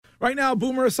Right now,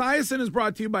 Boomer Esiason is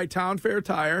brought to you by Town Fair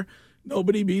Tire.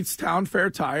 Nobody beats Town Fair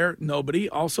Tire. Nobody.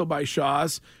 Also by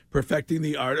Shaw's, perfecting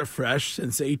the art of fresh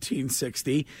since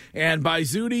 1860. And by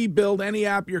Zudi, build any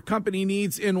app your company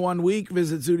needs in 1 week.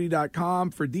 Visit Zudi.com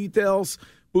for details.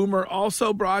 Boomer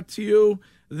also brought to you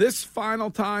this final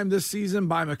time this season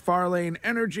by McFarlane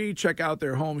Energy. Check out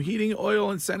their home heating oil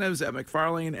incentives at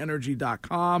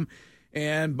McFarlaneEnergy.com.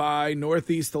 And by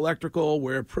Northeast Electrical,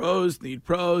 where pros need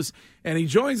pros. And he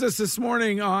joins us this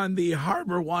morning on the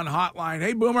Harbor One hotline.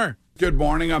 Hey, Boomer. Good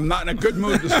morning. I'm not in a good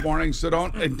mood this morning, so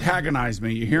don't antagonize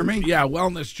me. You hear me? Yeah,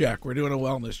 wellness check. We're doing a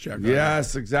wellness check.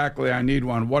 Yes, exactly. I need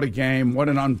one. What a game. What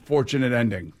an unfortunate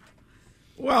ending.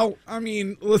 Well, I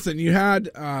mean, listen, you had,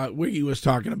 Wiggy was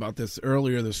talking about this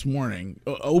earlier this morning.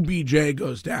 OBJ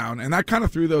goes down, and that kind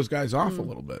of threw those guys off a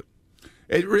little bit.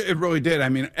 It really did. I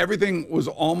mean, everything was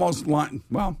almost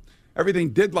everything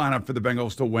did line up for the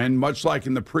Bengals to win, much like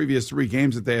in the previous 3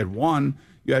 games that they had won.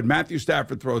 You had Matthew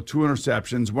Stafford throw 2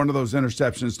 interceptions. One of those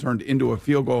interceptions turned into a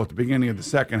field goal at the beginning of the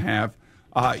second half.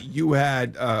 You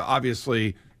had,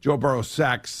 obviously, Joe Burrow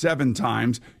sacked 7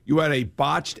 times. You had a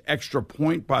botched extra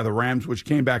point by the Rams, which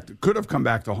could have come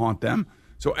back to haunt them.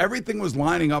 So everything was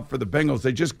lining up for the Bengals.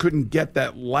 They just couldn't get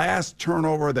that last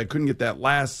turnover. They couldn't get that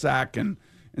last sack, and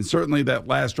certainly that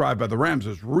last drive by the Rams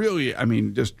was really,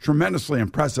 just tremendously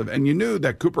impressive. And you knew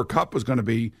that Cooper Kupp was going to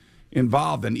be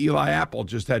involved, and Eli Apple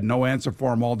just had no answer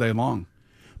for him all day long.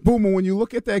 Boomer, when you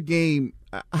look at that game,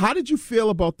 how did you feel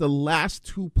about the last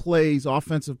 2 plays,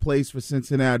 offensive plays for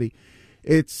Cincinnati?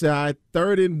 It's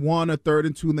 3rd and 1 or 3rd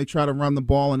and 2, and they try to run the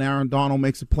ball, and Aaron Donald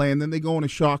makes a play, and then they go in a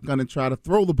shotgun and try to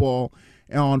throw the ball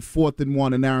on 4th and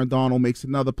 1, and Aaron Donald makes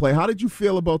another play. How did you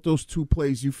feel about those 2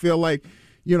 plays? You feel like,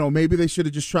 maybe they should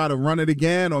have just tried to run it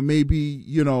again, or maybe,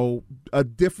 a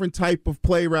different type of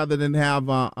play rather than have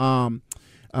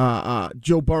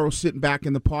Joe Burrow sitting back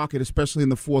in the pocket, especially in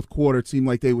the fourth quarter. It seemed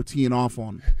like they were teeing off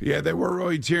on him. Yeah, they were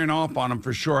really teeing off on him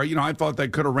for sure. I thought they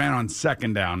could have ran on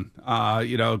 2nd down,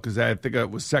 because I think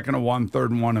it was 2nd and 1, 3rd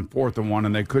and 1, and 4th and 1,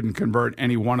 and they couldn't convert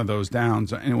any one of those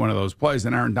downs, any one of those plays.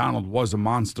 And Aaron Donald was a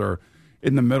monster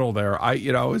in the middle there.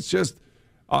 It's just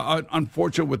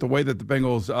unfortunate with the way that the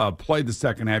Bengals played the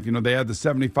second half. They had the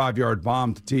 75-yard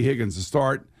bomb to T. Higgins to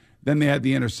start. Then they had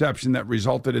the interception that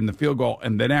resulted in the field goal.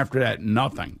 And then after that,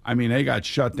 nothing. They got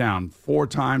shut down 4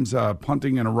 times,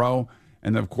 punting in a row,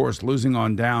 and, of course, losing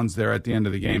on downs there at the end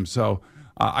of the game. So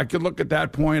I could look at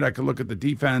that point. I could look at the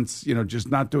defense, just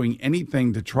not doing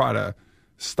anything to try to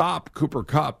stop Cooper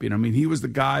Kupp. He was the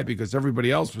guy because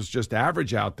everybody else was just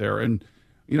average out there. And,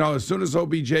 as soon as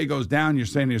OBJ goes down, you're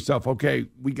saying to yourself, okay,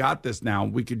 we got this now.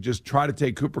 We could just try to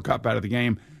take Cooper Kupp out of the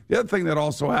game. The other thing that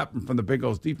also happened from the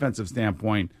Bengals' defensive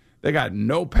standpoint, they got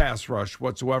no pass rush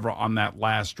whatsoever on that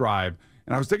last drive.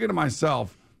 And I was thinking to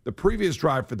myself, the previous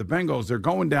drive for the Bengals, they're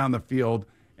going down the field,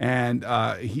 and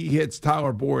he hits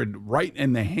Tyler Boyd right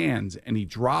in the hands, and he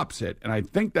drops it. And I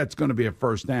think that's going to be a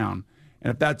first down.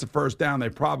 And if that's a first down, they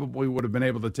probably would have been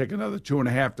able to take another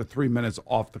 2.5 to 3 minutes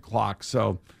off the clock.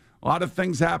 So a lot of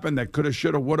things happened that could have,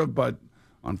 should have, would have, but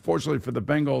unfortunately for the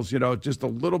Bengals, just a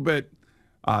little bit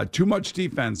too much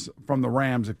defense from the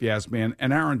Rams, if you ask me.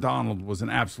 And Aaron Donald was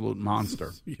an absolute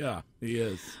monster. Yeah, he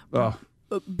is.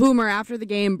 Boomer, after the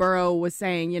game, Burrow was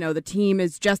saying, the team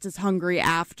is just as hungry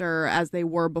after as they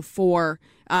were before.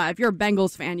 If you're a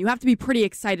Bengals fan, you have to be pretty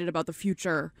excited about the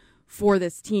future for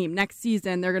this team. Next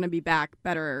season, they're going to be back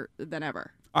better than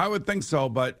ever. I would think so,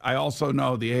 but I also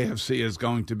know the AFC is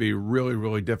going to be really,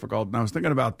 really difficult. And I was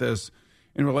thinking about this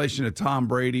in relation to Tom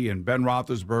Brady and Ben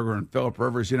Roethlisberger and Phillip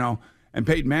Rivers, and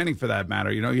Peyton Manning for that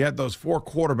matter. You had those 4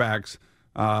 quarterbacks,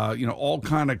 all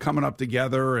kind of coming up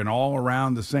together and all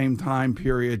around the same time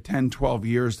period, 10, 12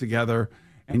 years together.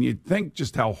 And you'd think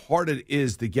just how hard it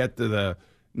is to get to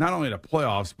not only the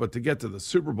playoffs, but to get to the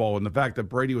Super Bowl, and the fact that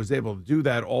Brady was able to do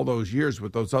that all those years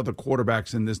with those other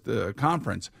quarterbacks in this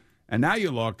conference. And now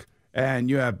you look, and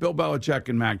you have Bill Belichick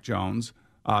and Mac Jones.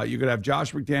 You're going to have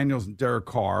Josh McDaniels and Derek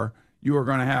Carr. You are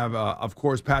going to have, of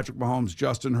course, Patrick Mahomes,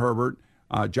 Justin Herbert,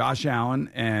 Josh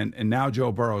Allen, and now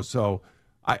Joe Burrow. So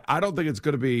I don't think it's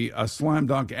going to be a slam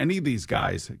dunk. Any of these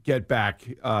guys get back,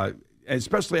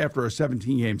 especially after a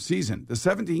 17-game season. The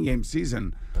 17-game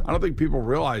season, I don't think people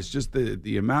realize just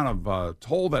the amount of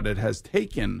toll that it has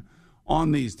taken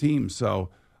on these teams. So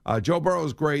Joe Burrow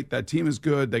is great. That team is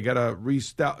good. They got to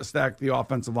restack the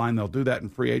offensive line. They'll do that in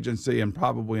free agency and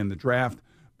probably in the draft.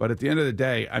 But at the end of the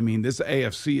day, this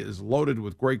AFC is loaded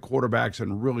with great quarterbacks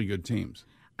and really good teams.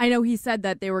 I know he said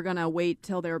that they were going to wait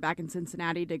till they were back in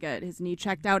Cincinnati to get his knee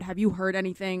checked out. Have you heard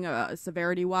anything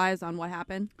severity-wise on what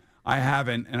happened? I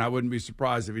haven't, and I wouldn't be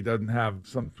surprised if he doesn't have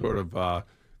some sort of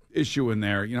issue in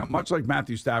there. Much like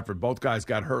Matthew Stafford, both guys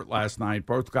got hurt last night.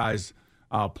 Both guys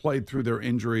played through their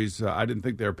injuries. I didn't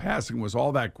think their passing was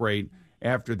all that great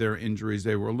after their injuries.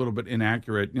 They were a little bit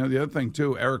inaccurate. The other thing,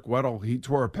 too, Eric Weddle, he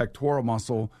tore a pectoral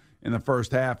muscle in the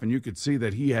first half, and you could see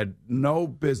that he had no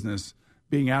business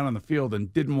being out on the field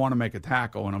and didn't want to make a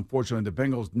tackle. And unfortunately, the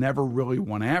Bengals never really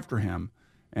went after him.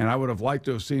 And I would have liked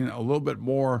to have seen a little bit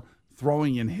more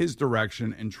throwing in his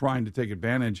direction and trying to take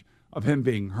advantage of him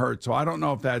being hurt. So I don't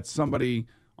know if that's somebody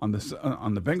on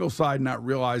the Bengals side not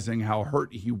realizing how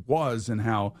hurt he was and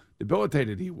how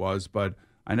debilitated he was, but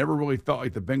I never really felt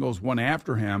like the Bengals went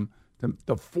after him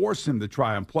to force him to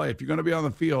try and play. If you're going to be on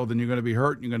the field and you're going to be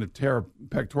hurt and you're going to tear a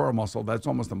pectoral muscle, that's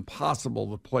almost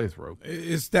impossible to play through.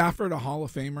 Is Stafford a Hall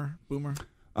of Famer, Boomer?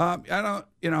 I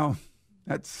don't,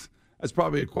 that's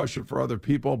probably a question for other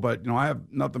people, but, I have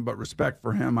nothing but respect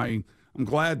for him. I'm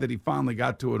glad that he finally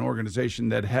got to an organization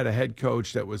that had a head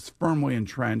coach that was firmly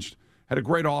entrenched, had a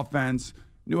great offense,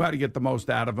 knew how to get the most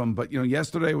out of him. But,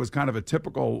 yesterday was kind of a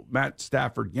typical Matt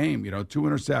Stafford game. 2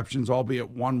 interceptions,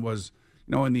 albeit one was,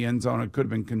 in the end zone. It could have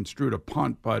been construed a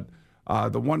punt, but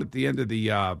the one at the end of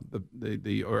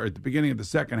or at the beginning of the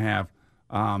second half,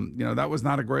 that was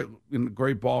not a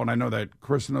great ball. And I know that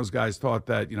Chris and those guys thought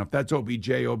that, if that's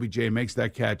OBJ makes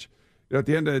that catch. At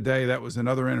the end of the day, that was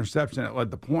another interception that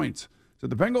led to points. So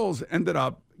the Bengals ended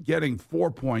up getting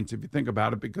 4 points, if you think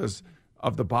about it, because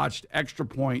of the botched extra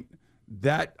point,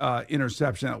 that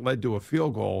interception that led to a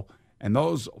field goal. And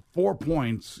those 4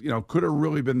 points, could have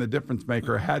really been the difference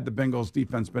maker had the Bengals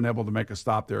defense been able to make a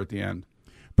stop there at the end.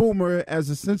 Boomer, as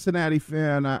a Cincinnati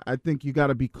fan, I think you got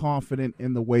to be confident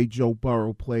in the way Joe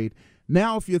Burrow played.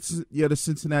 Now, if you're the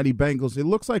Cincinnati Bengals, it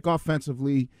looks like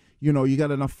offensively, you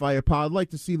got enough firepower. I'd like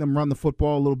to see them run the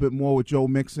football a little bit more with Joe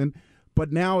Mixon. But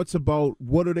now it's about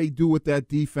what do they do with that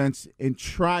defense and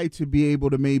try to be able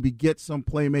to maybe get some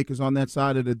playmakers on that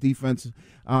side of the defense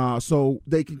so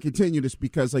they can continue this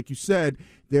because, like you said,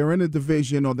 they're in a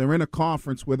division or they're in a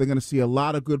conference where they're going to see a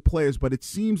lot of good players. But it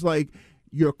seems like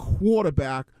your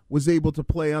quarterback was able to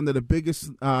play under the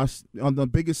biggest on the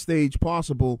biggest stage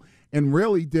possible and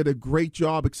really did a great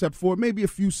job, except for maybe a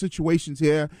few situations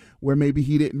here where maybe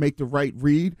he didn't make the right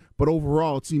read. But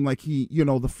overall, it seemed like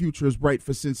the future is bright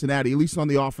for Cincinnati, at least on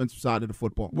the offensive side of the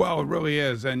football. Well, it really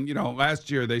is. And,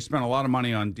 last year they spent a lot of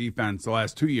money on defense, the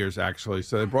last 2 years actually.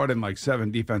 So they brought in like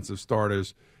 7 defensive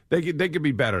starters. They could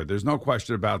be better. There's no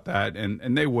question about that,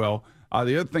 and they will.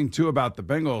 The other thing, too, about the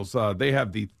Bengals, they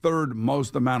have the third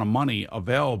most amount of money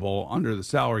available under the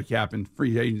salary cap in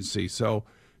free agency. So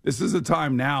this is a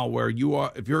time now where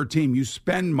if you're a team, you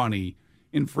spend money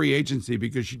in free agency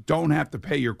because you don't have to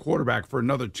pay your quarterback for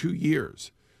another 2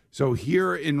 years. So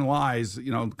herein lies,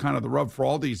 kind of the rub for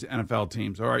all these NFL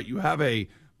teams. All right, you have a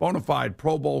bona fide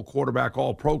Pro Bowl quarterback,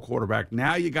 all-pro quarterback.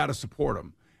 Now you got to support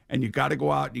him, and you got to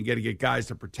go out and you got to get guys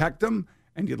to protect him.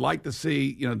 And you'd like to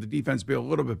see, the defense be a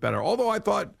little bit better. Although I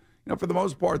thought, for the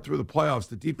most part through the playoffs,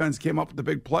 the defense came up with the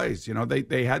big plays.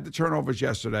 They had the turnovers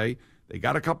yesterday. They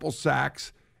got a couple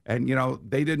sacks, and,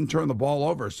 they didn't turn the ball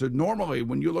over. So normally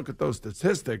when you look at those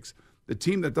statistics, the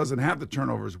team that doesn't have the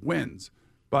turnovers wins.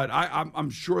 But I'm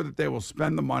sure that they will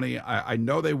spend the money. I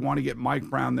know they want to get Mike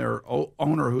Brown, their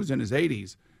owner, who's in his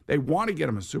 80s. They want to get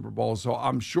him a Super Bowl. So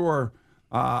I'm sure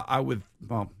I would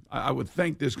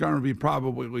think there's going to be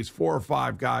probably at least 4 or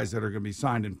 5 guys that are going to be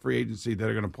signed in free agency that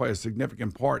are going to play a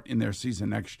significant part in their season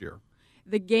next year.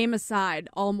 The game aside,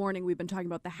 all morning we've been talking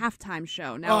about the halftime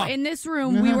show. Now, in this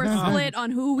room, we were split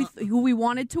on who we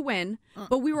wanted to win,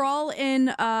 but we were all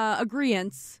in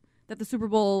agreement that the Super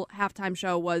Bowl halftime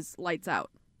show was lights out.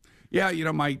 Yeah,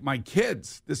 my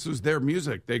kids, this was their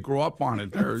music. They grew up on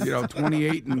it. They're,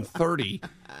 28 and 30.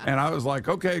 And I was like,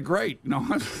 okay, great. I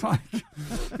was like,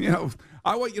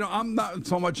 I'm not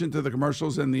so much into the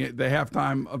commercials and the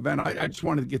halftime event. I just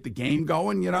wanted to get the game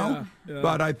going, Yeah.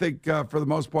 But I think for the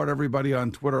most part, everybody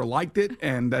on Twitter liked it,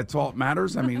 and that's all that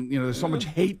matters. I mean, there's so much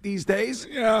hate these days.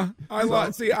 Yeah, I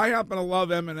happen to love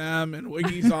Eminem, and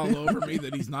Wiggy's all over me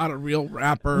that he's not a real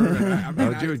rapper.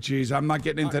 I'm not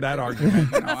getting into that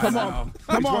argument. Come on,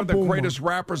 he's one of the greatest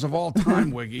rappers of all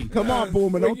time, Wiggy. Come on,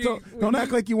 Boomer. Don't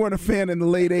act like you weren't a fan in the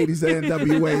late 80s of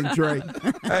NWA and Dre.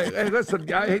 Hey,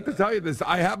 listen, I hate to tell you this.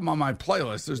 I have them on my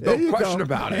playlist. There's no question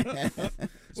about it.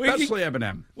 especially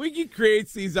Eminem. Wiki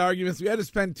creates these arguments. We had to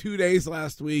spend 2 days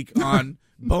last week on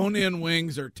bone-in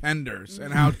wings or tenders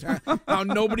and how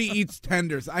nobody eats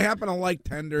tenders. I happen to like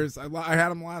tenders. I had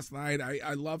them last night.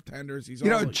 I love tenders.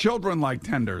 Children like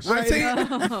tenders.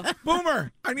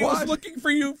 Boomer, I was looking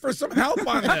for you for some help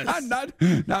on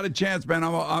this. Not a chance, man.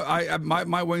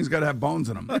 My wings got to have bones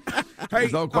in them.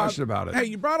 There's no question about it. Hey,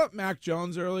 you brought up Mac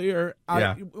Jones earlier.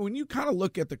 When you kind of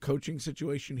look at the coaching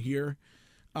situation here,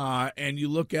 and you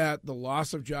look at the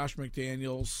loss of Josh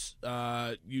McDaniels,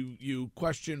 you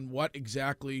question what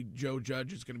exactly Joe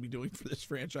Judge is going to be doing for this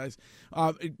franchise.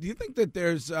 Do you think that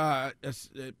there's a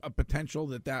potential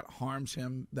that harms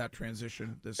him, that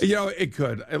transition? It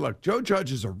could. Hey, look, Joe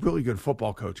Judge is a really good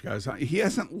football coach, guys. He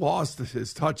hasn't lost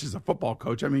his touch as a football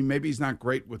coach. I mean, maybe he's not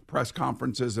great with press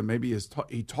conferences, and maybe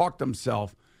he talked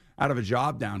himself out of a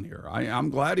job down here.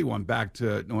 I'm glad he went back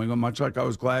to New England, much like I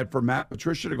was glad for Matt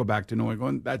Patricia to go back to New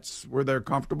England. That's where they're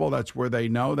comfortable. That's where they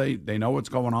know know what's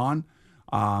going on.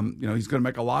 He's going to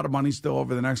make a lot of money still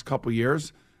over the next couple of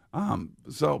years.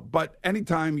 But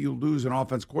anytime you lose an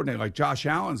offense coordinator, like Josh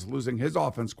Allen's losing his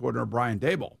offense coordinator, Brian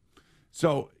Daboll.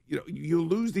 So, you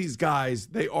lose these guys.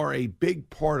 They are a big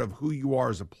part of who you are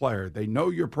as a player. They know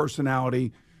your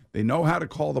personality. They know how to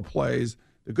call the plays.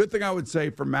 The good thing I would say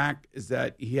for Mac is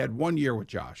that he had 1 year with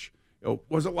Josh. It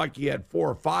wasn't like he had 4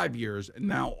 or 5 years, and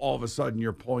now all of a sudden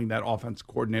you're pulling that offense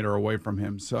coordinator away from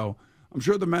him. So I'm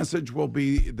sure the message will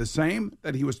be the same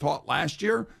that he was taught last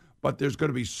year, but there's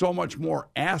going to be so much more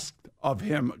asked of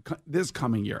him this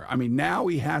coming year. I mean, now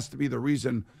he has to be the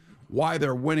reason why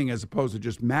they're winning as opposed to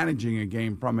just managing a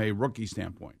game from a rookie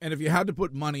standpoint. And if you had to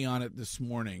put money on it this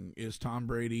morning, is Tom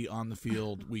Brady on the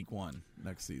field week 1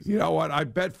 next season? You know what? I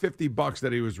bet $50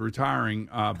 that he was retiring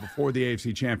before the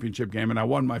AFC Championship game, and I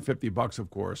won my $50, of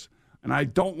course. And I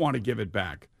don't want to give it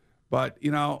back. But,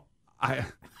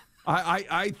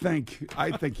 I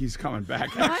think he's coming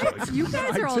back. Actually, what? You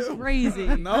guys are all crazy.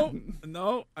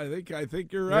 No, I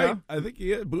think you're right. Yeah. I think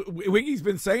he is. Wiggy's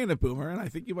been saying it, Boomer, and I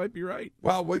think you might be right.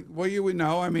 Well, you would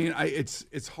know. I mean,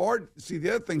 it's hard. See,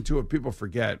 the other thing too, what people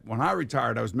forget, when I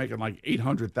retired, I was making like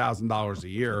 $800,000 a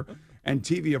year, and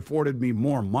TV afforded me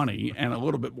more money and a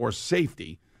little bit more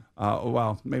safety.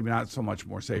 Well, maybe not so much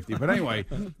more safety, but anyway,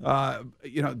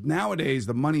 nowadays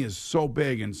the money is so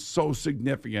big and so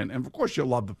significant, and of course you'll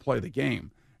love to play the game.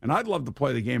 And I'd love to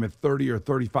play the game at $30 or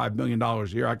 $35 million a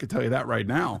year. I could tell you that right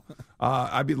now.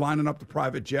 I'd be lining up the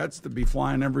private jets to be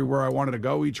flying everywhere I wanted to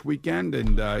go each weekend,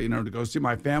 and to go see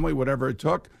my family, whatever it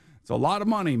took. It's a lot of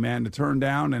money, man, to turn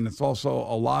down, and it's also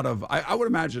a lot of. I would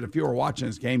imagine if you were watching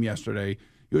this game yesterday,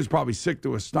 he was probably sick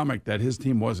to his stomach that his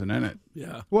team wasn't in it.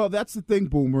 Yeah. Well, that's the thing,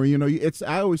 Boomer.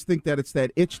 I always think that it's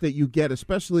that itch that you get,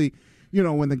 especially,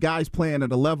 when the guy's playing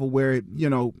at a level where,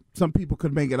 some people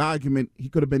could make an argument he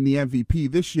could have been the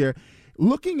MVP this year.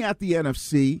 Looking at the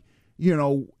NFC,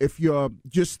 if you're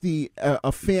just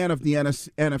a fan of the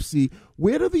NFC,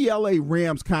 where do the LA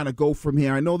Rams kind of go from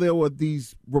here? I know there were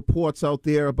these reports out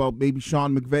there about maybe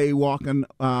Sean McVay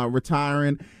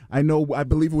retiring. I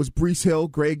believe it was Breece Hill,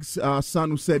 Greg's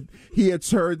son, who said he had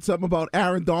heard something about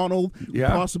Aaron Donald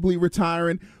possibly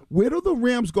retiring. Where do the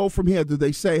Rams go from here? Do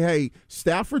they say, hey,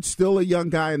 Stafford's still a young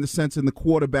guy in the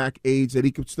quarterback age, that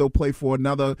he could still play for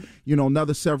another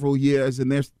several years,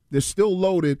 and they're still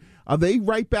loaded? Are they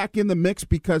right back in the mix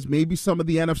because maybe some of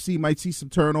the NFC might see some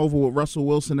turnover with Russell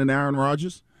Wilson and Aaron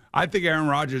Rodgers? I think Aaron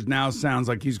Rodgers now sounds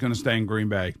like he's going to stay in Green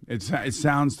Bay. It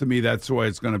sounds to me that's the way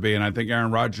it's going to be, and I think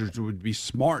Aaron Rodgers would be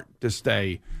smart to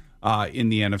stay in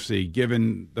the NFC,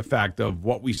 given the fact of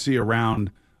what we see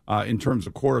around in terms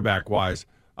of quarterback-wise.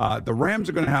 The Rams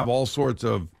are going to have all sorts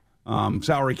of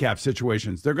salary cap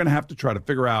situations. They're going to have to try to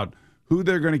figure out who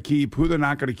they're going to keep, who they're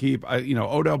not going to keep.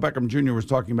 Odell Beckham Jr. was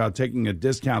talking about taking a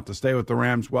discount to stay with the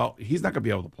Rams. Well, he's not going to be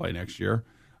able to play next year,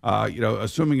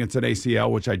 assuming it's an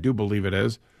ACL, which I do believe it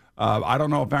is. I don't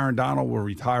know if Aaron Donald will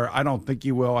retire. I don't think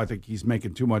he will. I think he's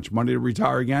making too much money to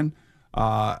retire again.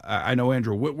 I know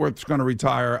Andrew Whitworth's going to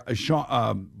retire.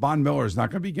 Von Miller is not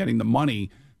going to be getting the money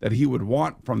that he would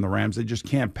want from the Rams. They just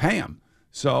can't pay him.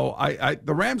 So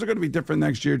the Rams are going to be different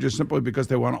next year just simply because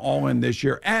they went all in this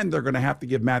year, and they're going to have to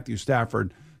give Matthew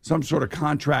Stafford some sort of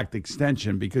contract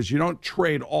extension because you don't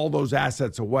trade all those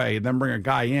assets away and then bring a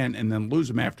guy in and then lose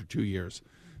him after 2 years.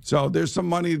 So there's some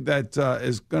money that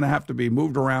is going to have to be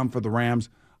moved around for the Rams.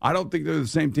 I don't think they're the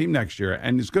same team next year,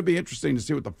 and it's going to be interesting to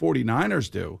see what the 49ers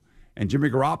do. And Jimmy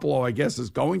Garoppolo, I guess, is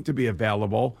going to be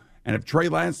available. And if Trey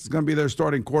Lance is going to be their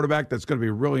starting quarterback, that's going to be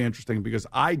really interesting because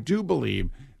I do believe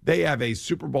they have a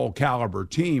Super Bowl caliber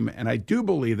team, and I do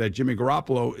believe that Jimmy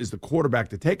Garoppolo is the quarterback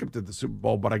to take him to the Super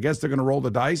Bowl, but I guess they're going to roll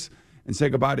the dice and say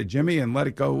goodbye to Jimmy and let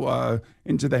it go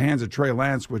into the hands of Trey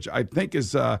Lance, which I think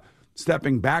is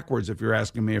stepping backwards, if you're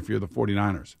asking me, if you're the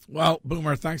 49ers. Well,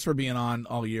 Boomer, thanks for being on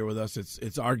all year with us.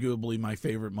 It's arguably my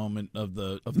favorite moment of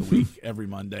the week every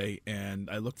Monday, and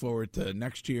I look forward to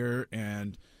next year.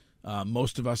 And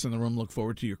most of us in the room look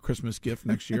forward to your Christmas gift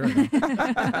next year.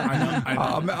 I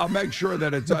know. I'll make sure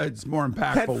that it's more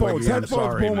impactful. Headphones,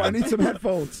 Boomer. I need some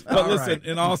headphones. But listen,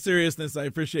 in all seriousness, I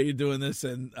appreciate you doing this,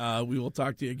 and we will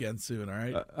talk to you again soon, all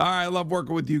right? All right, I love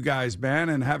working with you guys, man,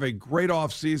 and have a great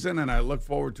off season, and I look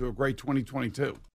forward to a great 2022.